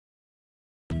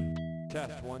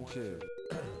Test 1, 2.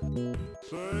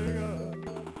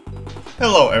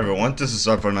 Hello everyone, this is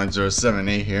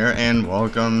R4907A here, and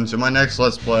welcome to my next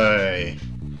Let's Play,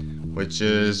 which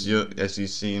is, as you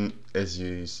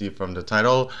see from the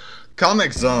title,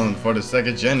 Comix Zone for the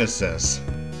Sega Genesis.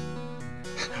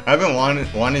 I've been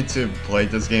wanting to play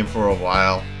this game for a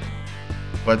while,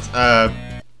 but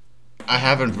I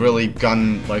haven't really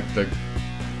gotten like the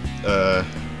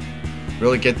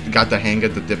got the hang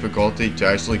of the difficulty to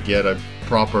actually get a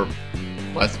proper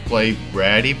Let's Play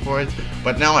ready for it.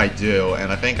 But now I do,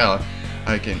 and I think I'm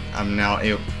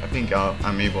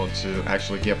able to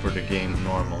actually get through the game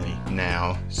normally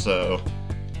now. So,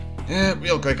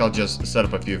 real quick, I'll just set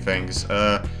up a few things.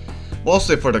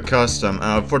 Mostly for the custom,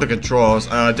 for the controls.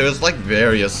 There's like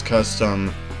various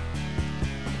custom.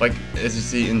 Like as you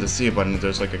see in the C button,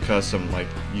 there's like a custom. Like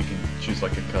you can choose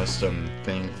like a custom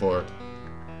thing for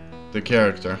the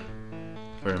character,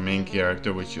 for your main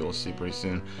character, which you'll see pretty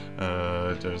soon.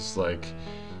 There's like,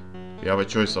 you have a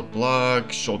choice of block,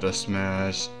 shoulder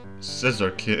smash,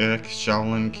 scissor kick,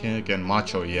 Shaolin kick, and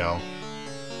macho yell.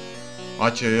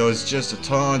 Macho yell is just a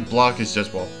ton, block is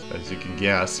just, well, as you can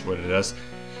guess what it is.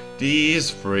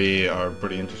 These three are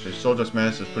pretty interesting. Shoulder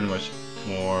smash is pretty much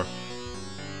more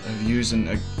of using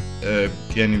the,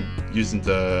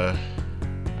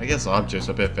 I guess, objects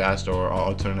a bit faster or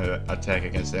alternate attack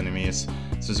against enemies.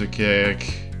 Scissor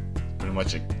kick, pretty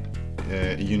much a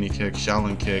uni kick.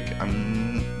 Shaolin kick,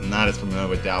 I'm not as familiar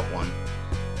with that one.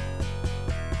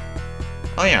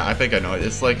 Oh yeah, I think I know it.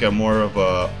 It's like it's more of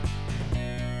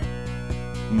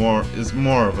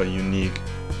a unique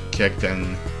kick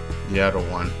than the other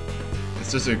one. The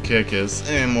scissor kick is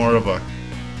more of a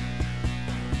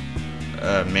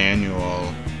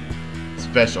manual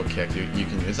special kick you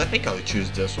can use. I think I'll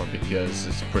choose this one because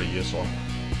it's pretty useful.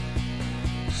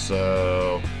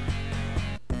 So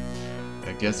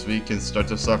I guess we can start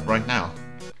this off right now.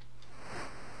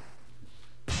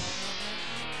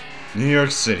 New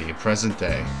York City, present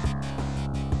day.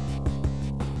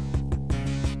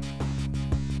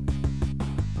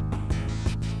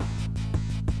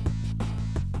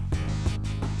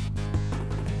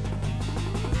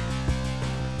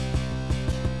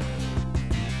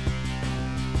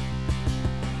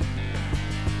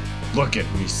 Look at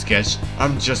me, Sketch.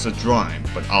 I'm just a drawing,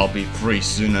 but I'll be free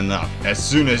soon enough, as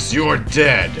soon as you're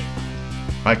dead.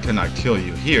 I cannot kill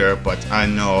you here, but I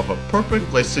know of a perfect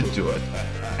place to do it.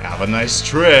 Have a nice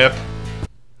trip.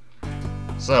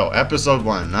 So, episode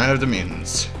 1, Night of the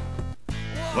Mutants.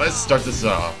 Let's start this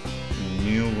off.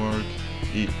 New York,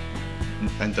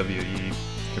 NWE,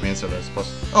 Command Center,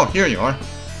 oh, here you are.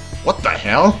 What the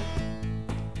hell?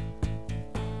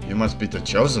 You must be the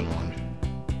chosen one.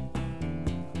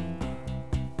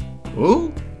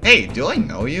 Who? Hey, do I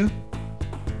know you?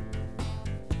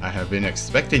 I have been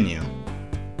expecting you.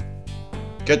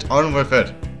 Get on with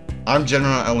it. I'm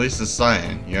General Elisa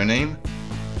Cyan. Your name?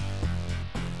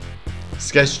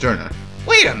 Sketch Turner.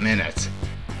 Wait a minute.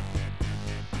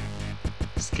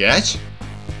 Sketch?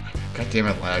 God damn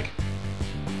it, lag.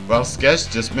 Well, Sketch,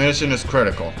 this mission is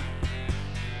critical.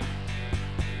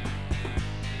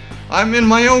 I'm in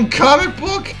my own comic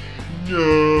book?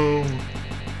 No.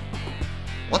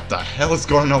 What the hell is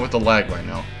going on with the lag right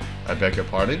now? I beg your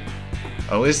pardon?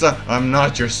 Elisa, I'm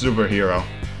not your superhero.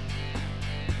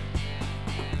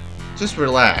 Just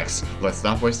relax. Let's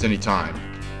not waste any time.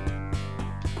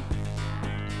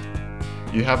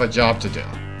 You have a job to do.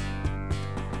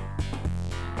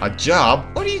 A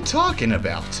job? What are you talking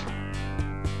about?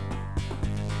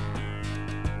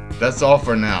 That's all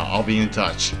for now. I'll be in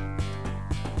touch.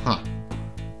 Huh.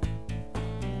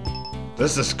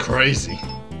 This is crazy.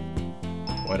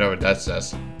 Whatever that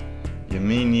says. You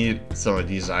may need some of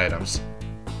these items.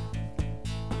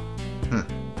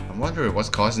 I'm wondering what's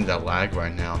causing that lag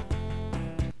right now.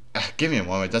 Give me a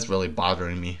moment, that's really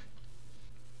bothering me.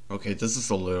 Okay, this is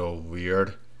a little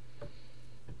weird.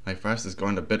 My flash is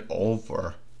going a bit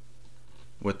over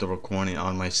with the recording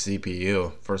on my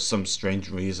CPU for some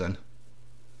strange reason.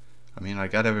 I mean, I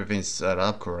got everything set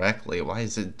up correctly. Why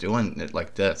is it doing it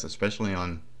like this, especially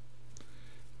on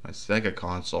my Sega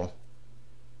console?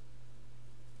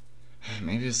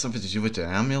 Maybe it's something to do with the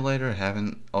emulator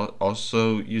having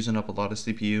also using up a lot of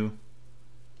CPU.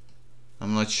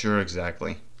 I'm not sure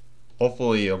exactly.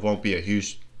 Hopefully it won't be a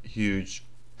huge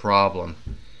problem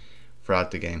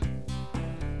throughout the game.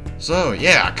 So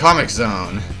yeah, Comix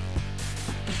Zone.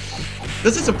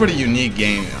 This is a pretty unique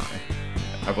game,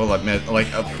 I will admit.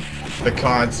 Like the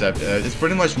concept, it's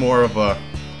pretty much more of a,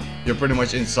 you're pretty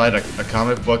much inside a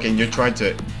comic book and you're trying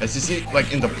to, as you see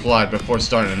like in the plot before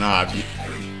starting off,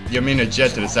 your main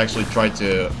objective is actually try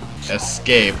to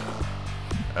escape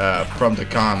from the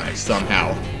comics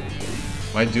somehow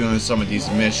by doing some of these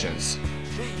missions.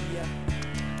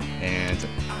 And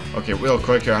okay, real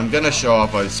quick here, I'm gonna show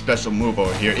off a special move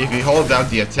over here. If you hold down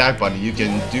the attack button, you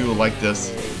can do like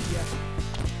this.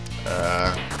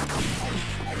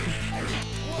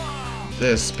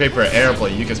 This paper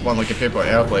airplane. You can spawn like a paper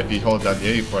airplane if you hold down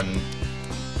the A button.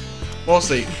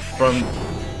 Mostly from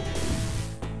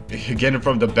getting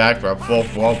from the background,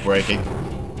 fourth wall breaking.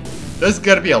 There's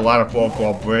gonna be a lot of fourth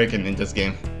wall breaking in this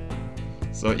game.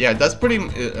 So yeah, that's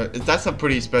a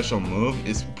pretty special move.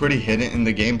 It's pretty hidden in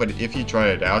the game, but if you try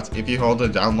it out, if you hold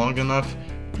it down long enough,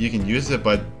 you can use it,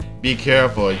 but be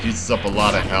careful, it uses up a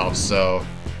lot of health, so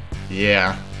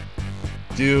yeah.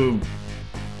 Do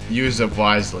use it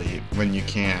wisely when you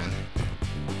can.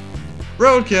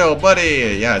 Roadkill,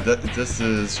 buddy! Yeah, this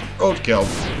is Roadkill.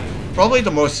 Probably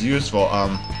the most useful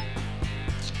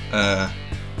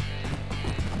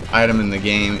item in the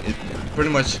game. It pretty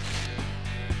much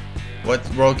what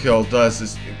Roadkill does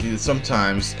is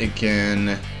sometimes it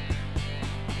can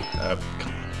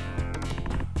come on.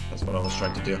 That's what I was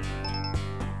trying to do.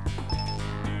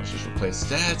 Let's just replace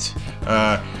that.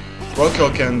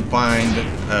 Roadkill can find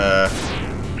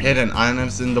hidden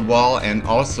items in the wall, and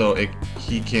also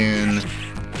he can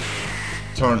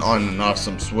turn on and off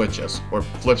some switches, or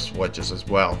flip switches as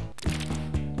well,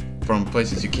 from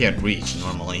places you can't reach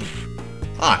normally.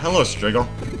 Ah, hello Striggle.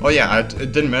 Oh yeah, I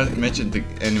didn't mention the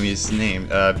enemy's name.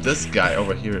 This guy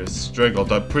over here is Striggle.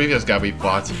 The previous guy we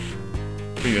fought,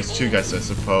 previous two guys I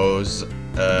suppose,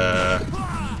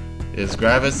 is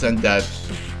Gravis, and that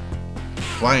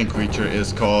flying creature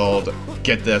is called,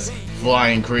 get this,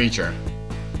 Flying Creature.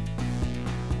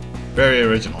 Very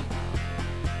original.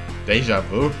 Deja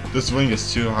vu? The swing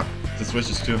is too high. The switch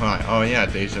is too high. Oh yeah,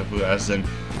 deja vu, as in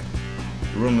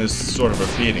the room is sort of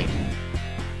repeating.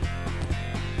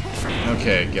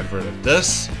 Okay, get rid of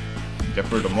this. Get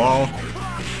rid of them all.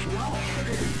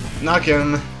 Knock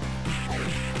him.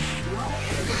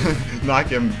 Knock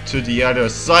him to the other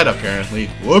side apparently.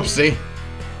 Whoopsie.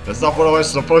 That's not what I was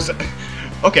supposed to.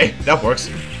 Okay, that works.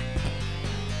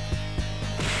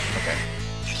 Okay.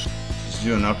 Just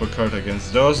do an uppercut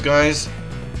against those guys.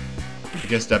 I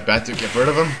guess that bat to get rid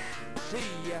of him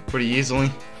pretty easily.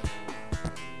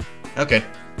 Okay,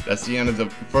 that's the end of the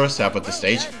first half of the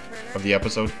stage of the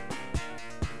episode.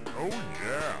 Oh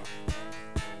yeah.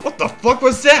 What the fuck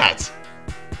was that?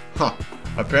 Huh.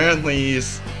 Apparently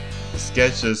his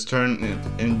sketch has turned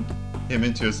him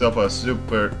into himself a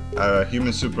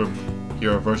human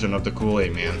superhero version of the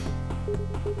Kool-Aid Man.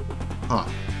 Huh.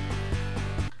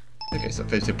 Okay, so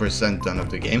 50% done of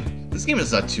the game. This game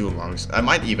is not too long. So I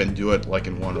might even do it like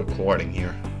in one recording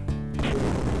here.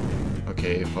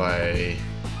 Okay, if I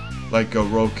let go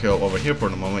Roadkill over here for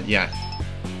the moment, yeah.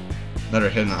 Another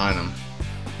hidden item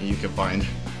you can find.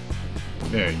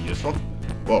 Very useful.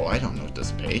 Whoa, I don't know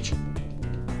this page.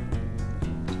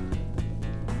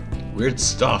 Weird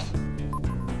stuff.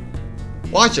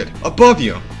 Watch it! Above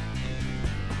you!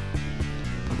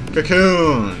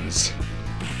 Cocoons!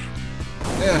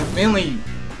 Yeah, mainly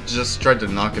just try to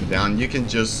knock him down. You can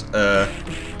just,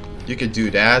 you could do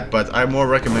that, but I more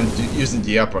recommend using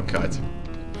the uppercut,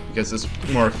 because it's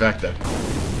more effective.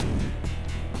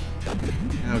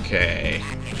 Okay.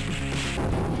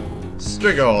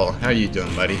 Striggle, how you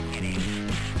doing, buddy?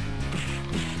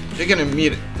 We're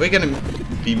gonna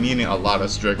be meeting a lot of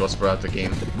Striggles throughout the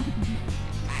game.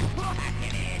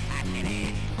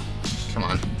 Come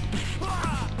on.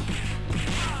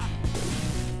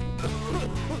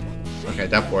 Okay,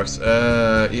 that works.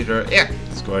 Yeah,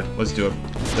 it's good. Let's do it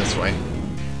this way.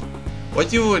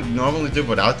 What you would normally do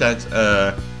without that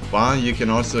bomb, you can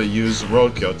also use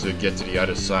Roadkill to get to the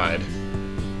other side.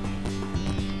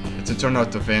 To turn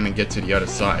off the fan and get to the other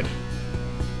side.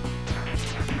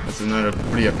 That's another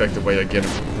pretty effective way of getting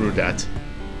through that.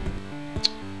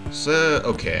 So,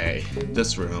 okay,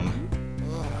 this room.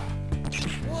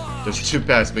 There's two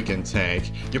paths we can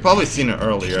take. You've probably seen it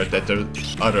earlier that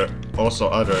there's other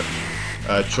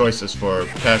choices for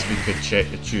paths we could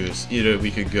choose. Either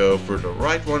we could go for the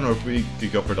right one or we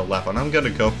could go for the left one. I'm gonna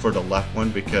go for the left one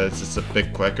because it's a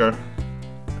bit quicker.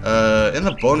 In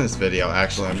the bonus video,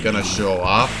 actually, I'm gonna show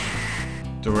off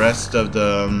the rest of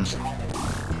the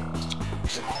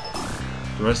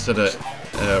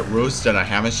routes that I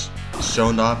haven't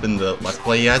shown off in the Let's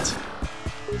Play yet.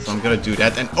 So I'm gonna do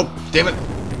that. And oh, damn it!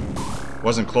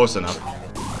 Wasn't close enough.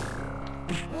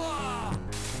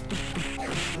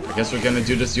 I guess we're gonna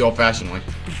do this the old-fashioned way.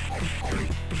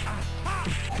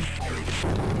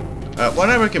 What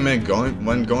I recommend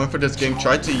when going for this game,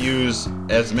 try to use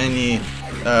as many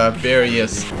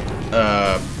various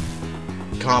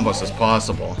combos as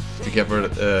possible to get rid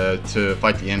of, to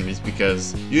fight the enemies,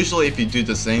 because usually if you do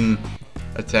the same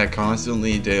attack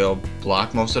constantly, they'll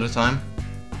block most of the time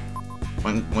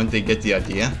when they get the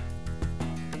idea.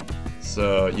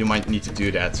 So you might need to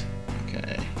do that.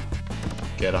 Okay,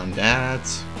 get on that,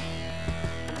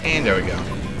 and there we go.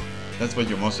 That's what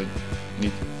you mostly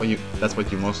need. That's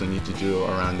what you mostly need to do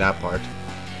around that part.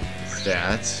 It's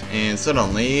that, and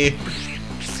suddenly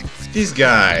these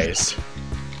guys.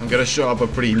 I'm gonna show up a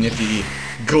pretty nifty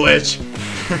glitch.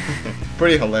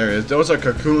 Pretty hilarious. Those are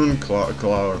cocoon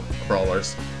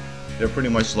crawlers. They're pretty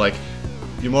much like,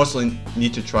 you mostly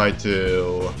need to try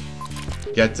to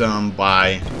get them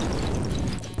by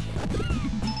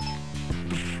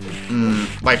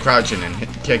crouching and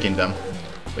kicking them.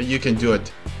 But you can do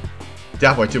it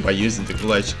that way too by using the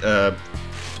glitch.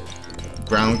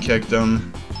 Ground kick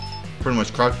them, pretty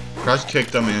much crouch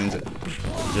kick them and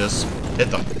just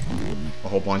hit them a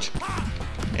whole bunch.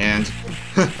 And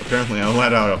apparently I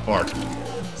let out a fart.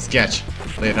 Sketch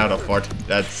laid out a fart.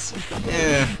 That's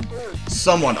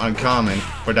somewhat uncommon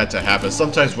for that to happen.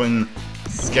 Sometimes when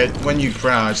you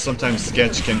crouch, sometimes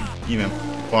Sketch can even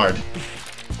fart.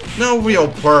 No real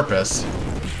purpose.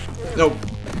 No,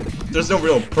 there's no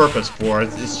real purpose for it.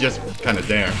 It's just kind of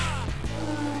there.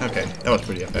 Okay, that was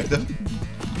pretty effective.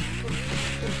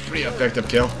 Pretty effective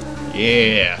kill.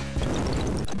 Yeah.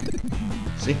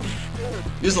 See?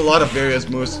 Use a lot of various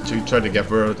moves to try to get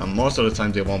rid of them. Most of the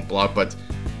time they won't block, but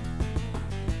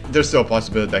there's still a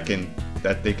possibility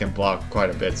that they can block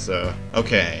quite a bit, so...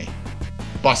 Okay.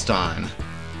 Boss time.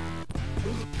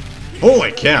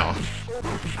 Holy cow!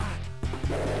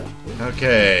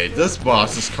 Okay, this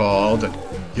boss is called...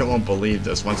 You won't believe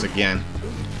this once again.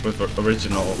 With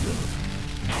original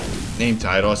name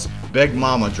titles. Big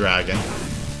Mama Dragon.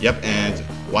 Yep, and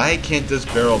why can't this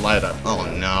barrel light up? Oh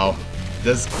no.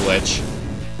 This glitch.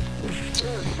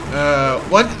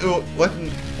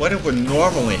 What it would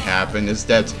normally happen is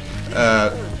that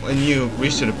when you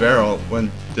reach to the barrel,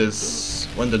 when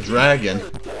the dragon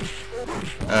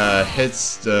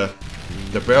hits the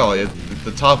barrel,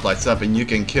 the top lights up and you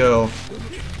can kill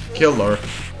her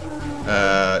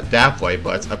that way.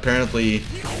 But apparently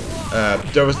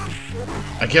there was,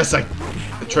 I guess, I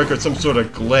triggered some sort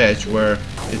of glitch where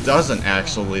it doesn't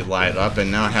actually light up, and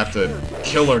now I have to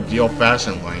kill her the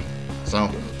old-fashioned way. So,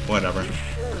 whatever.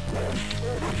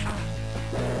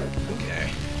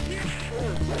 Okay.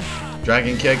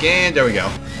 Dragon kick, and there we go.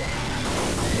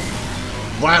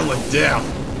 Violent death!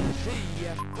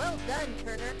 Well done,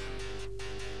 Turner.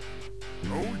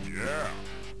 Oh yeah.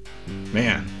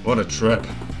 Man, what a trip.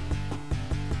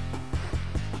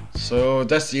 So,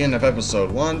 that's the end of episode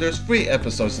 1. There's 3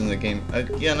 episodes in the game.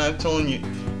 Again, I'm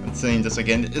saying this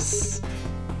again, it's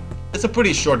a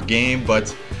pretty short game,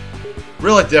 but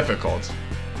really difficult.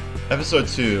 Episode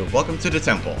 2, Welcome to the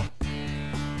Temple.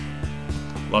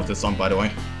 Love this song, by the way.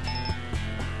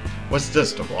 What's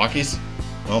this, the Rockies?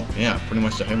 Well, yeah, pretty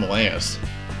much the Himalayas.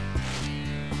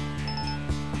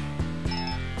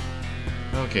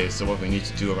 Okay, so what we need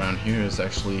to do around here is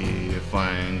actually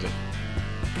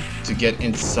to get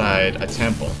inside a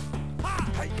temple.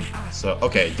 So,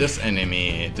 okay, this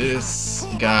this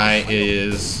guy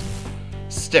is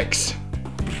Styx.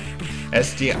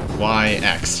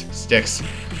 S-T-Y-X. Styx,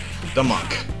 the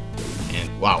monk.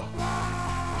 And, wow.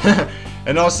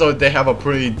 And also, they have a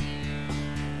pretty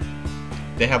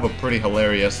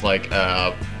hilarious, like,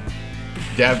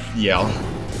 death yell.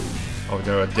 Or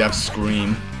a death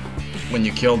scream when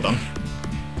you kill them.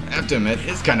 I have to admit,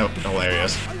 it's kind of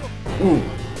hilarious. Ooh,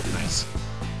 nice.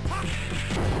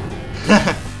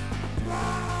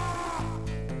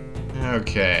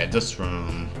 Okay, this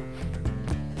room.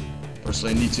 First,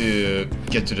 I need to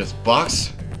get to this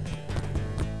box.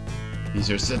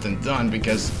 Easier said than done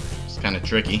because it's kind of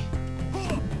tricky.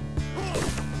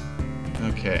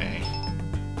 Okay,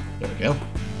 there we go.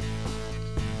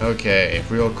 Okay,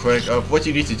 real quick, what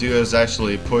you need to do is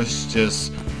actually push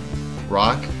this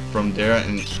rock from there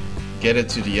and get it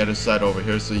to the other side over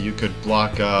here so you could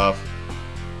block off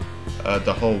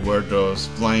the hole where those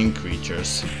flying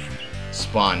creatures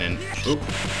spawn in. Oop.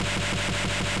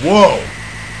 Whoa!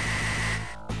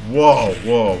 Whoa,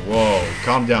 whoa, whoa.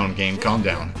 Calm down, game, calm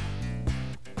down.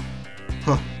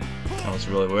 Huh. That was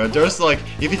really weird. There's like,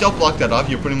 if you don't block that off,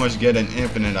 you pretty much get an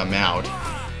infinite amount.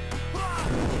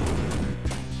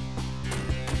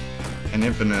 An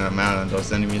infinite amount of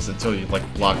those enemies until you like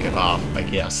block it off, I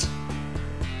guess.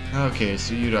 Okay,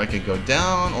 so either I could go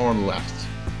down or left.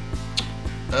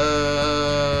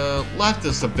 Left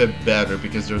is a bit better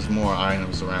because there's more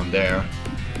items around there.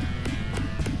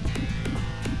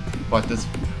 But this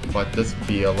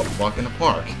be a walk in the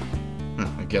park.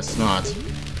 I guess not.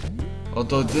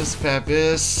 Although this path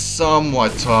is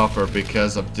somewhat tougher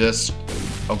because of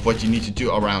what you need to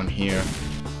do around here.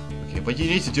 Okay, what you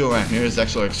need to do around here is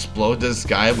actually explode this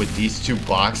guy with these 2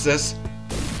 boxes.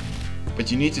 But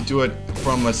you need to do it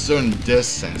from a certain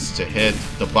distance to hit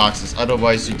the boxes,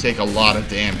 otherwise you take a lot of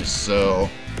damage, so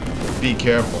be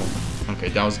careful. Okay,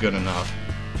 that was good enough.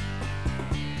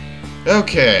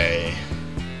 Okay.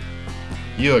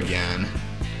 You again.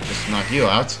 Just knock you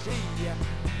out.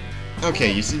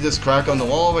 Okay, you see this crack on the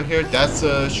wall over here? That's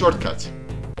a shortcut.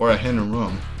 Or a hidden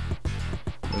room.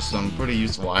 With some pretty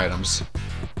useful items.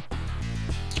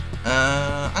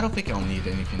 I don't think I'll need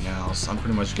anything else. I'm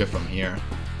pretty much good from here.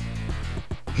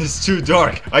 It's too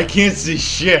dark. I can't see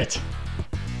shit.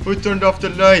 Who turned off the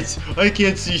lights? I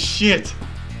can't see shit.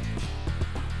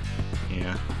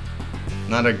 Yeah.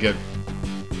 Not a good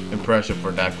impression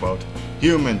for that quote.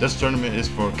 Human, this tournament is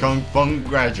for Kung Fung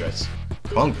graduates.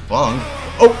 Kung Fung?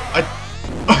 Oh,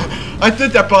 I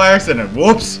did that by accident.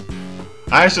 Whoops.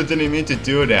 I actually didn't mean to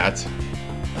do that.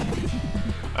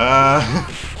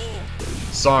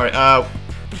 Sorry.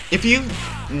 If you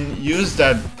use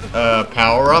that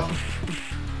power up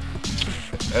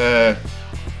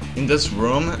in this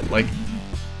room, like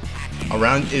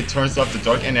around, it turns off the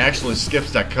dark and it actually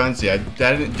skips that currency. I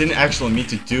didn't actually mean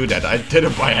to do that. I did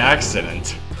it by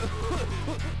accident.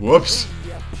 Whoops.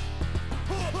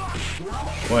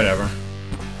 Whatever.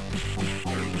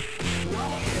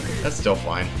 That's still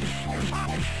fine.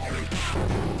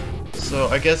 So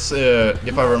I guess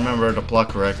if I remember the plot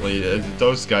correctly,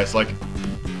 those guys, like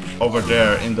over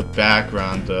there in the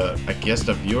background, I guess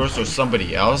the viewers or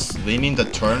somebody else leading the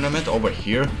tournament over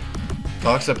here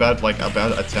talks about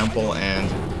a temple and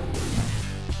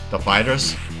the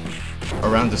fighters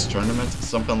around this tournament,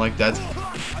 something like that.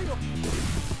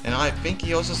 And I think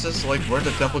he also says like where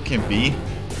the temple can be.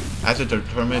 After the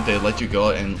tournament, they let you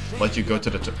go and let you go to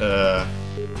the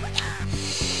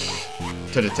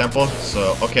temple.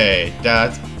 So okay,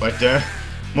 that right there,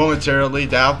 momentarily,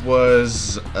 that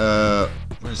was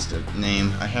where's the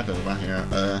name? I have it around here.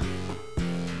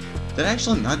 Did I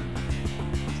actually not?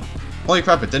 Holy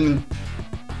crap! It didn't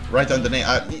write down the name.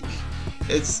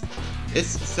 It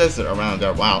says it around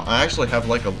there. Wow, I actually have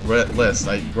like a red list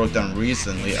I wrote down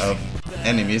recently of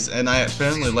enemies, and I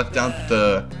apparently left down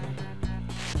the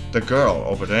girl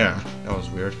over there. That was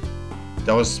weird.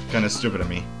 That was kind of stupid of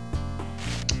me.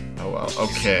 Oh well.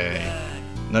 Okay.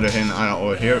 Another hidden item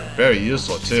over here. Very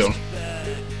useful too.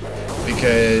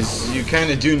 Because you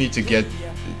kind of do need to get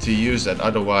to use that,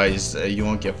 otherwise you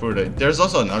won't get through it. There's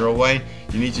also another way.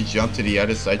 You need to jump to the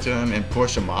other side to him and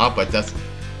push him up, but that's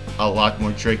a lot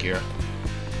more trickier.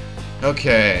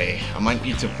 Okay, I might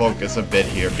need to focus a bit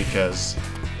here because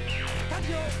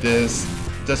this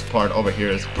part over here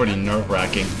is pretty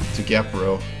nerve-wracking to get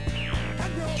through.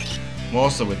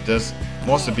 Mostly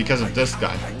because of this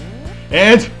guy.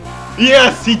 And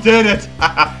yes, he did it!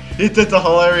 He did the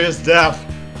hilarious death.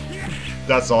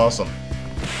 That's awesome.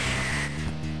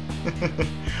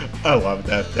 I love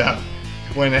that death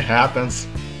when it happens.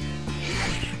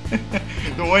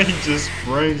 The way he just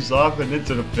springs up and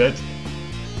into the pit,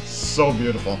 so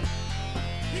beautiful.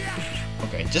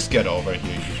 Okay, just get over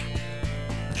here,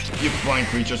 you flying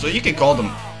creature. So you can call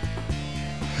them,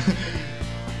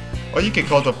 or you can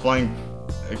call the flying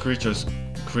creatures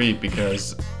creep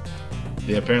because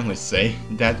they apparently say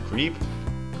that creep.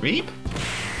 Creep?